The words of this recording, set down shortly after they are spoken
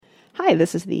Hi,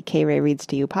 this is the K-Ray Reads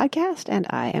to You podcast, and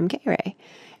I am K-Ray.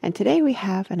 And today we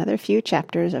have another few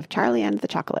chapters of Charlie and the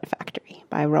Chocolate Factory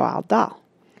by Roald Dahl.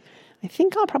 I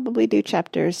think I'll probably do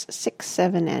chapters 6,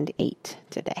 7, and 8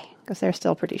 today, because they're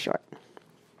still pretty short.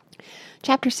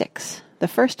 Chapter 6, The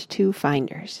First Two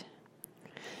Finders.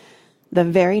 The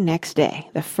very next day,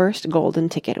 the first golden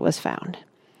ticket was found.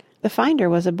 The finder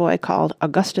was a boy called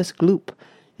Augustus Gloop,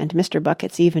 and Mr.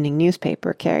 Bucket's evening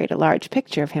newspaper carried a large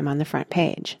picture of him on the front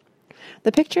page.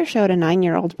 The picture showed a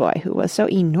 9-year-old boy who was so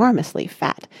enormously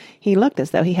fat he looked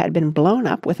as though he had been blown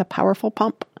up with a powerful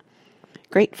pump.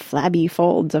 Great flabby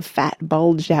folds of fat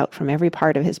bulged out from every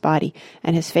part of his body,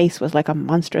 and his face was like a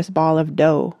monstrous ball of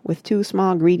dough, with two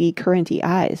small greedy curranty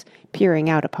eyes peering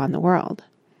out upon the world.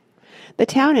 The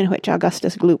town in which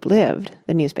Augustus Gloop lived,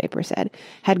 the newspaper said,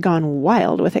 had gone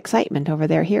wild with excitement over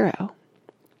their hero.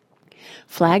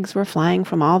 Flags were flying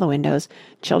from all the windows,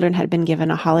 children had been given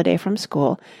a holiday from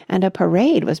school, and a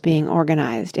parade was being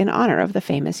organized in honor of the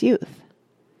famous youth.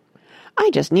 "I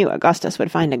just knew Augustus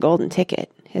would find a golden ticket,"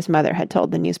 his mother had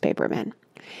told the newspaper men.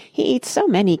 "He eats so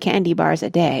many candy bars a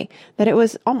day that it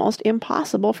was almost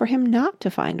impossible for him not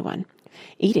to find one.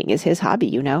 Eating is his hobby,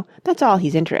 you know. That's all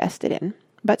he's interested in.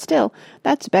 But still,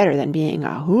 that's better than being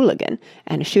a hooligan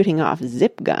and shooting off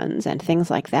zip guns and things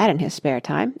like that in his spare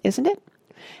time, isn't it?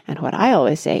 And what I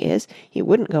always say is, he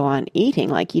wouldn't go on eating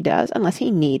like he does unless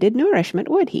he needed nourishment,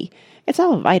 would he? It's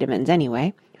all vitamins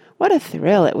anyway. What a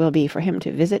thrill it will be for him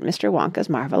to visit Mr. Wonka's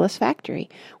marvelous factory.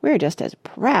 We're just as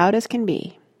proud as can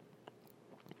be."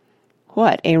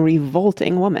 "What a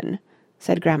revolting woman,"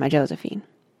 said Grandma Josephine.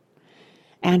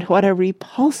 "And what a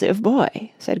repulsive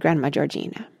boy," said Grandma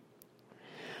Georgina.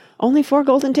 "Only 4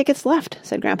 golden tickets left,"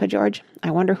 said Grandpa George.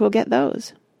 "I wonder who'll get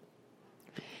those."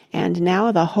 And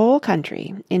now the whole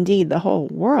country, indeed the whole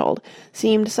world,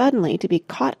 seemed suddenly to be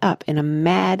caught up in a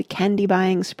mad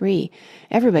candy-buying spree,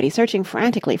 everybody searching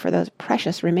frantically for those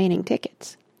precious remaining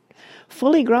tickets.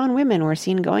 Fully grown women were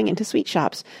seen going into sweet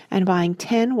shops and buying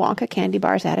 10 Wonka candy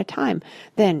bars at a time,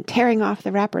 then tearing off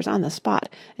the wrappers on the spot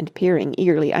and peering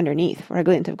eagerly underneath for a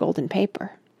glint of golden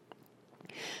paper.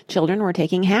 Children were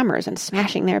taking hammers and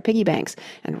smashing their piggy banks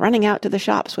and running out to the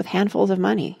shops with handfuls of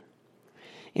money.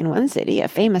 In one city, a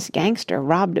famous gangster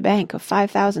robbed a bank of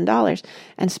 $5,000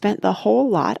 and spent the whole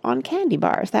lot on candy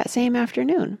bars that same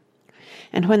afternoon.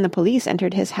 And when the police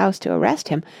entered his house to arrest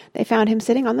him, they found him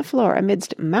sitting on the floor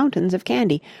amidst mountains of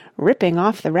candy, ripping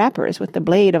off the wrappers with the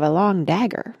blade of a long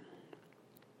dagger.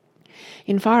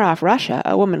 In far-off Russia,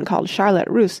 a woman called Charlotte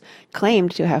Russe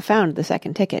claimed to have found the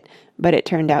second ticket, but it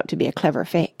turned out to be a clever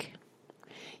fake.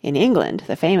 In England,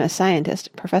 the famous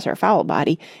scientist, Professor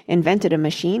Foulbody, invented a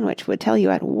machine which would tell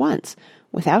you at once,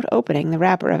 without opening the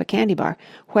wrapper of a candy bar,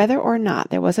 whether or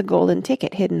not there was a golden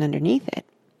ticket hidden underneath it.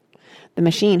 The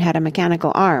machine had a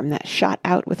mechanical arm that shot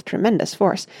out with tremendous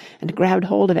force and grabbed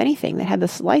hold of anything that had the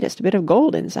slightest bit of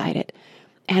gold inside it,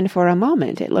 and for a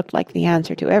moment it looked like the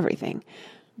answer to everything.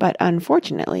 But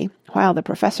unfortunately, while the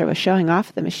professor was showing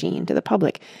off the machine to the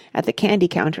public at the candy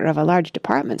counter of a large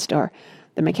department store,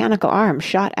 the mechanical arm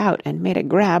shot out and made a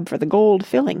grab for the gold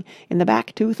filling in the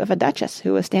back tooth of a duchess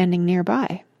who was standing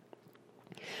nearby.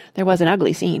 There was an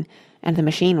ugly scene, and the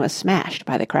machine was smashed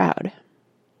by the crowd.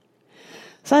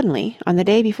 Suddenly, on the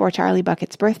day before Charlie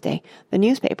Bucket's birthday, the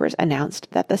newspapers announced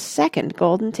that the second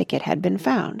golden ticket had been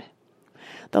found.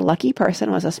 The lucky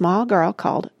person was a small girl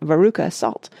called Veruca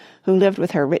Salt, who lived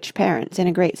with her rich parents in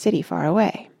a great city far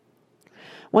away.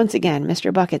 Once again,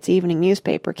 Mr. Bucket's evening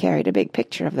newspaper carried a big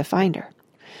picture of the finder.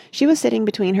 She was sitting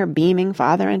between her beaming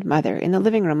father and mother in the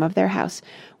living room of their house,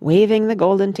 waving the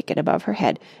golden ticket above her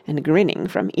head and grinning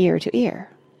from ear to ear.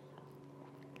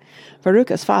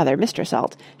 Veruca's father, Mr.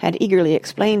 Salt, had eagerly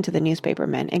explained to the newspaper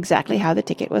men exactly how the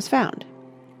ticket was found.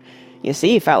 "You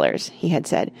see, fellers," he had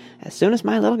said, "as soon as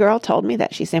my little girl told me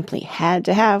that she simply had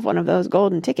to have one of those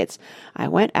golden tickets, I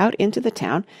went out into the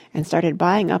town and started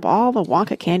buying up all the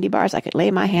Wonka candy bars I could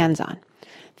lay my hands on.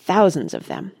 Thousands of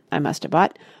them. I must have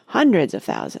bought hundreds of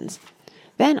thousands.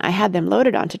 Then I had them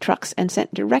loaded onto trucks and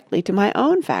sent directly to my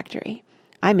own factory.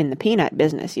 I'm in the peanut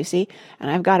business, you see, and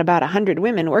I've got about 100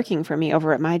 women working for me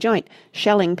over at my joint,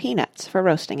 shelling peanuts for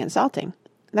roasting and salting.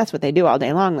 That's what they do all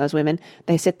day long, those women.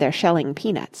 They sit there shelling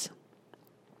peanuts.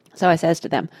 So I says to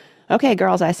them, 'Okay,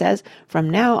 girls,' I says, 'from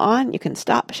now on you can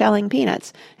stop shelling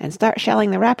peanuts and start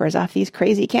shelling the wrappers off these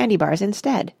crazy candy bars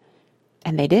instead.'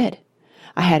 And they did.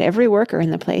 I had every worker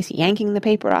in the place yanking the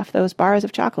paper off those bars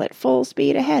of chocolate full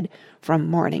speed ahead from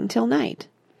morning till night.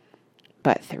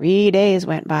 But 3 days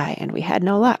went by and we had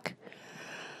no luck.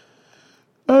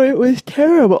 Oh, it was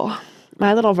terrible.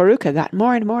 My little Veruca got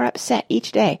more and more upset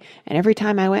each day, and every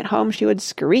time I went home she would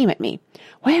scream at me,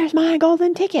 'Where's my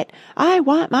golden ticket? I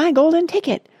want my golden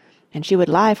ticket!' And she would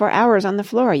lie for hours on the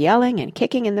floor yelling and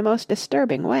kicking in the most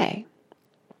disturbing way.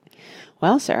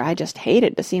 Well, sir, I just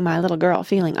hated to see my little girl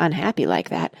feeling unhappy like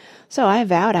that, so I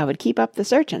vowed I would keep up the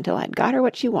search until I'd got her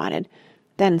what she wanted.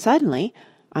 Then suddenly,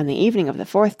 on the evening of the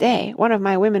 4th day, one of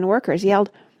my women workers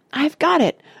yelled, 'I've got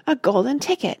it! A golden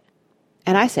ticket!'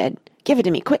 And I said, 'Give it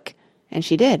to me, quick!' And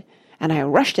she did, and I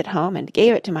rushed it home and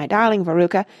gave it to my darling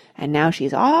Veruca, and now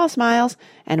she's all smiles,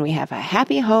 and we have a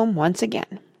happy home once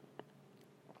again."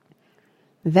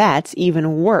 "That's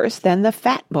even worse than the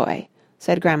fat boy,"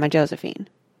 said Grandma Josephine.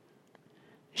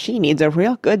 "She needs a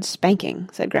real good spanking,"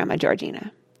 said Grandma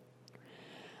Georgina.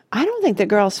 "I don't think the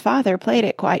girl's father played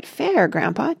it quite fair,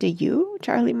 Grandpa, do you?"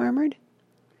 Charlie murmured.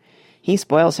 "He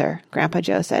spoils her," Grandpa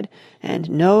Joe said, "and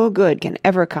no good can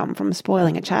ever come from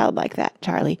spoiling a child like that,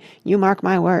 Charlie. You mark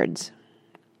my words."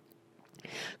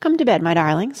 "Come to bed, my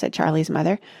darling," said Charlie's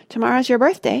mother. "Tomorrow's your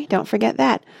birthday, don't forget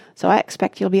that, so I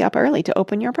expect you'll be up early to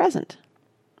open your present."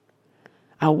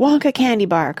 "A Wonka candy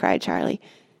bar!" cried Charlie.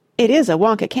 "It is a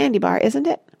Wonka candy bar, isn't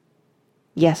it?"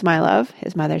 "Yes, my love,"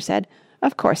 his mother said.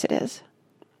 "Of course it is."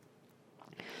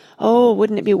 "Oh,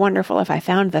 wouldn't it be wonderful if I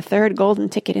found the 3rd golden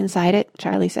ticket inside it?"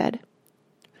 Charlie said.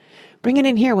 "Bring it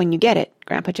in here when you get it,"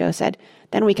 Grandpa Joe said.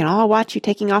 "Then we can all watch you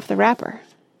taking off the wrapper."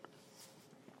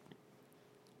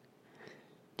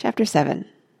 Chapter 7.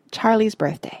 Charlie's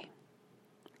Birthday.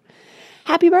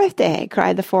 "Happy birthday!"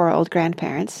 cried the 4 old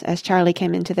grandparents as Charlie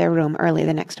came into their room early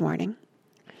the next morning.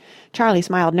 Charlie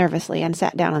smiled nervously and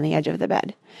sat down on the edge of the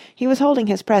bed. He was holding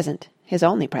his present, his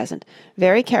only present,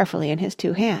 very carefully in his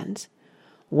 2 hands.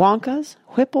 "Wonka's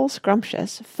Whipple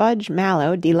Scrumptious Fudge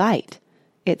Mallow Delight,"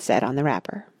 it said on the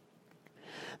wrapper.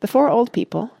 The 4 old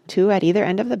people, 2 at either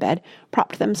end of the bed,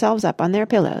 propped themselves up on their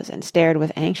pillows and stared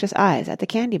with anxious eyes at the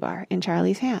candy bar in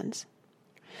Charlie's hands.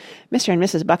 Mr. and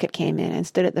Mrs. Bucket came in and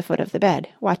stood at the foot of the bed,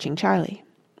 watching Charlie.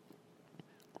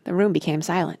 The room became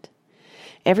silent.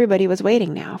 Everybody was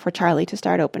waiting now for Charlie to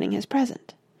start opening his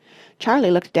present.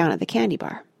 Charlie looked down at the candy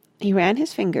bar. He ran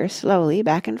his fingers slowly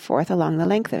back and forth along the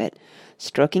length of it,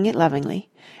 stroking it lovingly,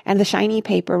 and the shiny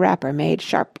paper wrapper made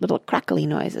sharp little crackly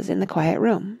noises in the quiet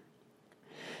room.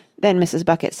 Then Mrs.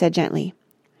 Bucket said gently,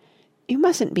 "You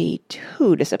mustn't be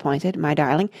too disappointed, my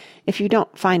darling, if you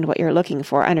don't find what you're looking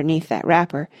for underneath that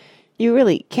wrapper. You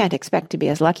really can't expect to be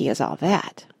as lucky as all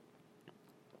that."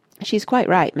 "She's quite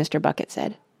right," Mr. Bucket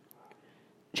said.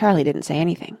 Charlie didn't say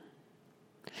anything.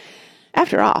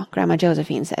 "After all," Grandma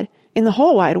Josephine said, "in the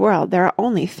whole wide world there are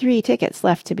only 3 tickets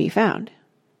left to be found."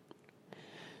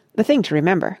 "The thing to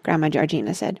remember," Grandma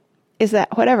Georgina said, "is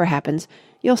that whatever happens,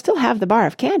 you'll still have the bar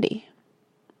of candy."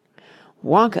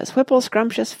 "Wonka's Whipple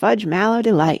Scrumptious Fudge Mallow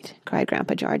Delight," cried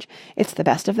Grandpa George. "It's the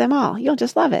best of them all. You'll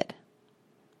just love it."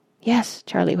 "Yes,"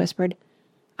 Charlie whispered.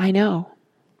 "I know."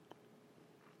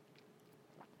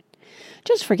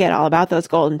 "Just forget all about those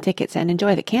golden tickets and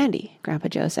enjoy the candy," Grandpa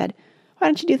Joe said. "Why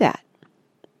don't you do that?"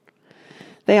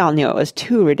 They all knew it was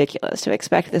too ridiculous to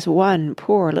expect this one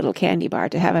poor little candy bar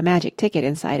to have a magic ticket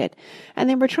inside it, and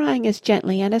they were trying as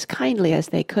gently and as kindly as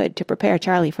they could to prepare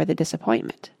Charlie for the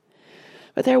disappointment.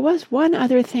 But there was one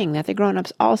other thing that the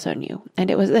grown-ups also knew, and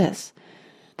it was this,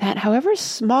 that however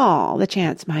small the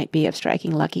chance might be of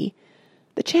striking lucky,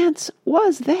 the chance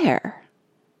was there.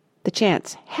 The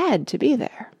chance had to be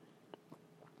there.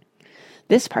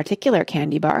 This particular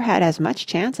candy bar had as much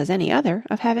chance as any other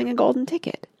of having a golden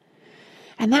ticket.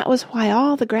 And that was why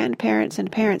all the grandparents and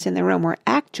parents in the room were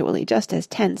actually just as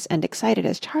tense and excited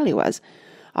as Charlie was,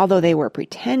 although they were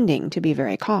pretending to be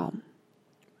very calm.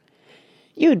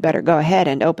 "You'd better go ahead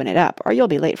and open it up, or you'll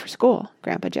be late for school,"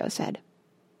 Grandpa Joe said.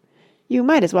 "You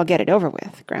might as well get it over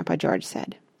with," Grandpa George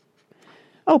said.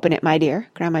 "Open it, my dear,"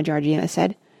 Grandma Georgina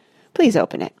said. "Please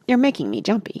open it. You're making me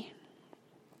jumpy."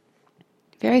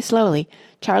 Very slowly,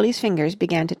 Charlie's fingers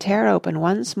began to tear open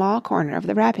one small corner of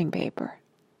the wrapping paper.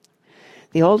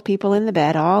 The old people in the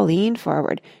bed all leaned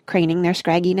forward, craning their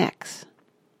scraggy necks.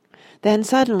 Then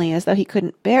suddenly, as though he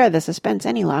couldn't bear the suspense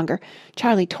any longer,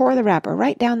 Charlie tore the wrapper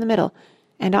right down the middle,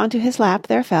 and onto his lap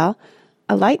there fell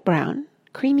a light brown,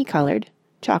 creamy-coloured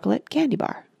chocolate candy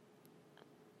bar.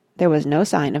 There was no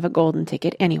sign of a golden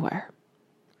ticket anywhere.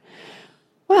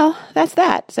 "Well, that's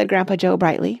that," said Grandpa Joe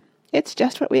brightly. "It's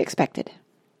just what we expected."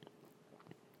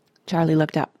 Charlie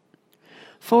looked up.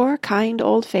 4 kind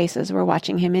old faces were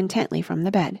watching him intently from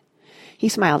the bed. He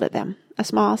smiled at them, a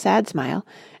small, sad smile,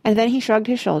 and then he shrugged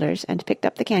his shoulders and picked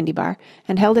up the candy bar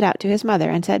and held it out to his mother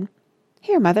and said,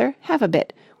 "Here, Mother, have a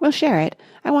bit. We'll share it.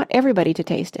 I want everybody to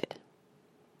taste it."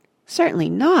 "Certainly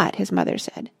not," his mother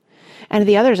said. And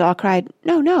the others all cried,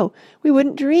 "No, no, we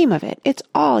wouldn't dream of it. It's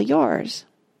all yours."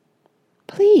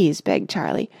 "Please," begged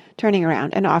Charlie, turning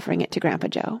around and offering it to Grandpa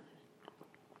Joe.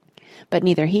 But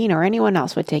neither he nor anyone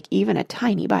else would take even a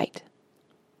tiny bite.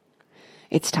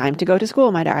 "It's time to go to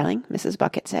school, my darling," Mrs.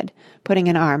 Bucket said, putting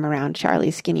an arm around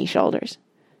Charlie's skinny shoulders.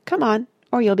 "Come on,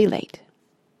 or you'll be late."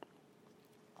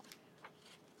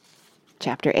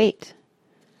 Chapter 8.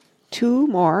 2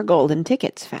 more golden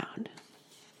tickets found.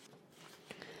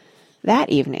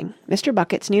 That evening, Mr.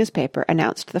 Bucket's newspaper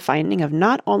announced the finding of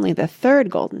not only the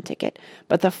 3rd golden ticket,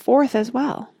 but the 4th as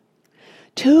well.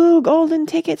 "2 golden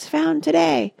tickets found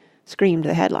today," screamed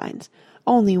the headlines.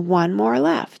 "Only 1 more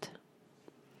left."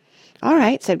 "All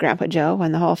right," said Grandpa Joe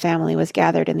when the whole family was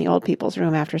gathered in the old people's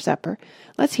room after supper.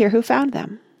 "Let's hear who found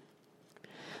them."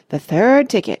 "The 3rd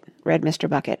ticket," read Mr.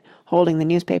 Bucket, holding the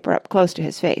newspaper up close to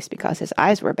his face because his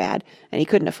eyes were bad and he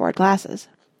couldn't afford glasses.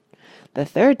 "The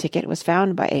 3rd ticket was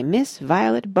found by a Miss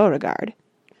Violet Beauregard."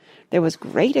 There was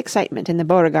great excitement in the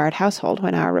Beauregard household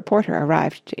when our reporter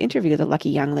arrived to interview the lucky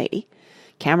young lady.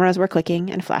 Cameras were clicking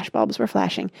and flashbulbs were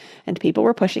flashing, and people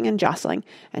were pushing and jostling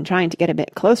and trying to get a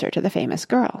bit closer to the famous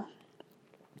girl.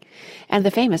 And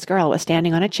the famous girl was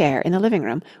standing on a chair in the living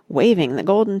room, waving the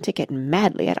golden ticket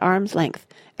madly at arm's length,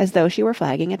 as though she were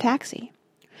flagging a taxi.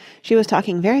 She was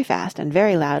talking very fast and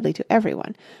very loudly to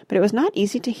everyone, but it was not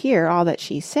easy to hear all that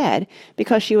she said,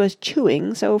 because she was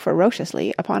chewing so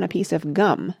ferociously upon a piece of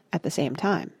gum at the same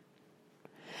time.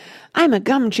 "I'm a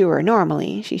gum chewer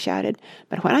normally," she shouted,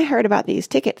 "but when I heard about these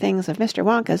ticket things of Mr.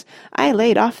 Wonka's, I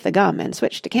laid off the gum and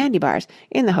switched to candy bars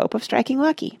in the hope of striking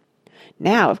lucky.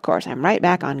 Now, of course, I'm right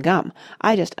back on gum.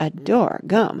 I just adore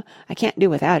gum. I can't do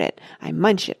without it. I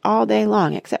munch it all day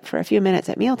long except for a few minutes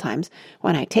at mealtimes,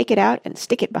 when I take it out and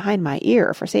stick it behind my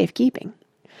ear for safekeeping.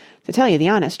 To tell you the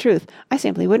honest truth, I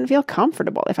simply wouldn't feel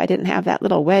comfortable if I didn't have that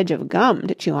little wedge of gum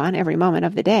to chew on every moment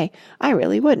of the day. I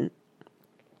really wouldn't.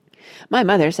 My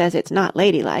mother says it's not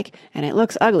ladylike, and it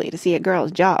looks ugly to see a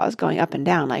girl's jaws going up and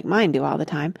down like mine do all the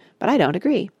time, but I don't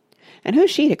agree. And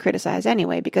who's she to criticize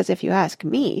anyway, because if you ask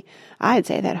me, I'd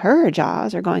say that her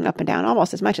jaws are going up and down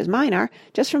almost as much as mine are,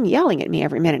 just from yelling at me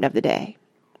every minute of the day."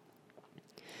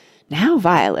 "Now,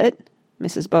 Violet,"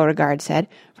 Mrs. Beauregard said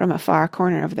from a far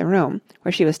corner of the room,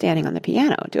 where she was standing on the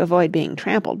piano to avoid being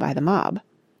trampled by the mob.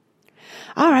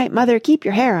 "All right, Mother, keep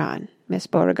your hair on," Miss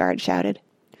Beauregard shouted.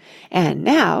 "And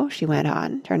now," she went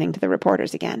on, turning to the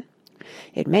reporters again,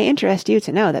 "it may interest you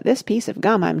to know that this piece of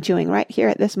gum I'm chewing right here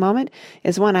at this moment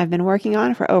is one I've been working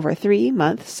on for over 3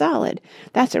 months solid.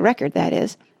 That's a record, that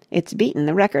is. It's beaten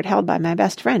the record held by my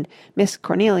best friend, Miss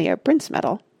Cornelia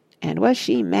Princemetal. And was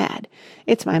she mad?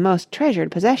 It's my most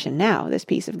treasured possession now, this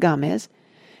piece of gum is.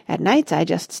 At nights I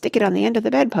just stick it on the end of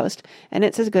the bedpost, and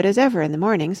it's as good as ever in the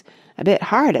mornings. A bit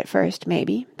hard at first,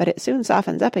 maybe, but it soon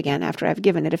softens up again after I've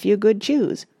given it a few good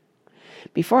chews.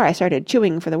 Before I started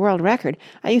chewing for the world record,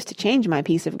 I used to change my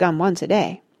piece of gum once a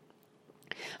day.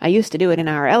 I used to do it in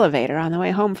our elevator on the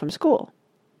way home from school.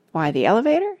 Why the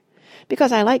elevator?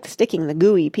 Because I liked sticking the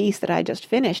gooey piece that I just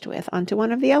finished with onto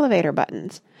one of the elevator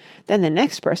buttons. Then the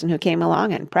next person who came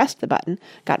along and pressed the button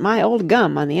got my old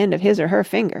gum on the end of his or her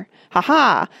finger.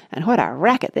 Ha-ha! And what a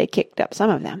racket they kicked up, some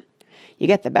of them. You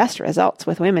get the best results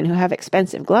with women who have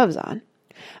expensive gloves on.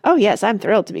 Oh, yes, I'm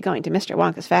thrilled to be going to Mr.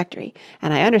 Wonka's factory,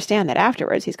 and I understand that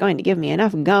afterwards he's going to give me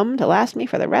enough gum to last me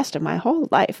for the rest of my whole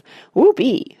life.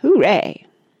 Whoopee! Hooray!"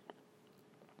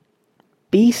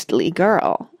 "Beastly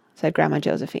girl," said Grandma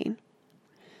Josephine.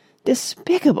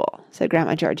 "Despicable," said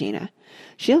Grandma Georgina.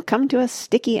 "She'll come to a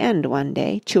sticky end one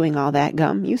day, chewing all that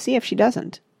gum. You see if she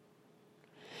doesn't."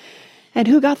 "And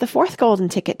who got the 4th golden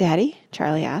ticket, Daddy?"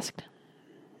 Charlie asked.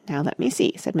 "Now let me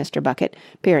see," said Mr. Bucket,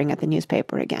 peering at the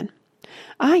newspaper again.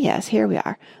 "Ah, yes, here we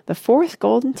are. The 4th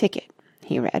golden ticket,"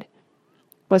 he read,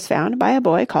 "was found by a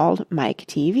boy called Mike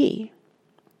T.V."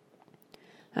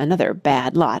 "Another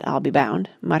bad lot, I'll be bound,"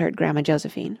 muttered Grandma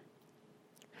Josephine.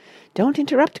 "Don't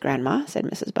interrupt, Grandma," said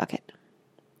Mrs. Bucket.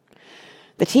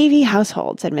 "The T.V.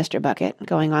 household," said Mr. Bucket,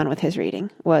 going on with his reading,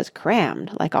 "was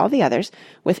crammed, like all the others,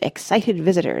 with excited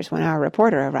visitors when our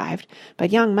reporter arrived,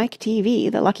 but young Mike T.V.,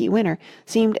 the lucky winner,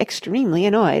 seemed extremely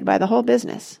annoyed by the whole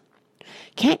business.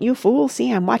 'Can't you fools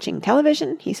see I'm watching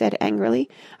television?' he said angrily.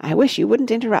 'I wish you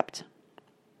wouldn't interrupt.'"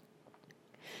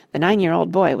 The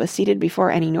 9-year-old boy was seated before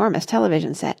an enormous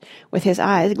television set, with his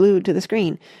eyes glued to the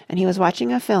screen, and he was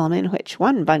watching a film in which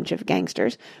one bunch of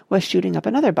gangsters was shooting up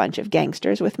another bunch of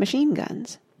gangsters with machine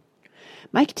guns.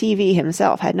 Mike T.V.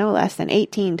 himself had no less than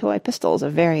 18 toy pistols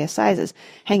of various sizes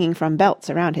hanging from belts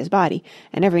around his body,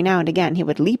 and every now and again he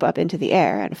would leap up into the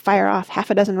air and fire off half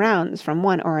a dozen rounds from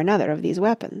one or another of these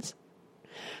weapons.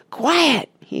 "Quiet!"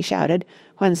 he shouted,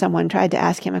 when someone tried to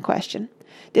ask him a question.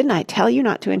 "Didn't I tell you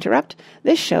not to interrupt?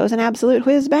 This show's an absolute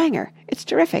whiz-banger. It's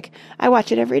terrific. I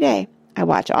watch it every day. I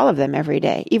watch all of them every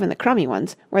day, even the crummy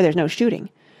ones, where there's no shooting.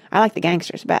 I like the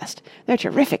gangsters best. They're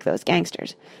terrific, those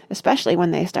gangsters. Especially when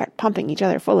they start pumping each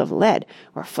other full of lead,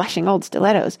 or flashing old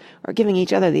stilettos, or giving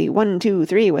each other the 1, 2,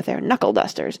 3 with their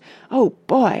knuckle-dusters. Oh,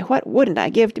 boy, what wouldn't I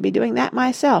give to be doing that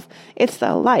myself? It's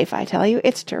the life, I tell you.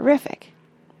 It's terrific."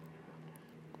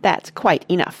 "That's quite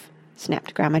enough,"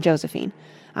 snapped Grandma Josephine.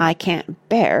 "I can't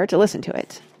bear to listen to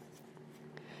it."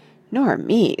 "Nor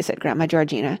me," said Grandma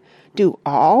Georgina. "Do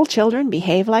all children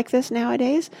behave like this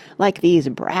nowadays? Like these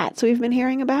brats we've been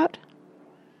hearing about?"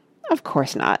 "Of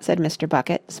course not," said Mr.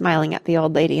 Bucket, smiling at the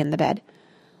old lady in the bed.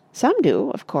 "Some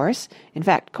do, of course. In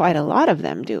fact, quite a lot of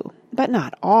them do. But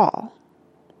not all."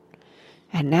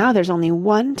 "And now there's only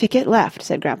one ticket left,"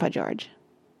 said Grandpa George.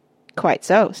 "Quite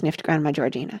so," sniffed Grandma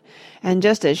Georgina. "And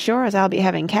just as sure as I'll be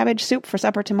having cabbage soup for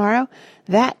supper tomorrow,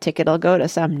 that ticket'll go to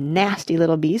some nasty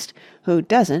little beast who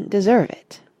doesn't deserve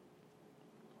it."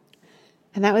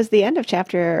 And that was the end of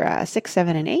chapter 6,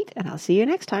 7, and 8, and I'll see you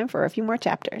next time for a few more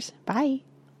chapters. Bye.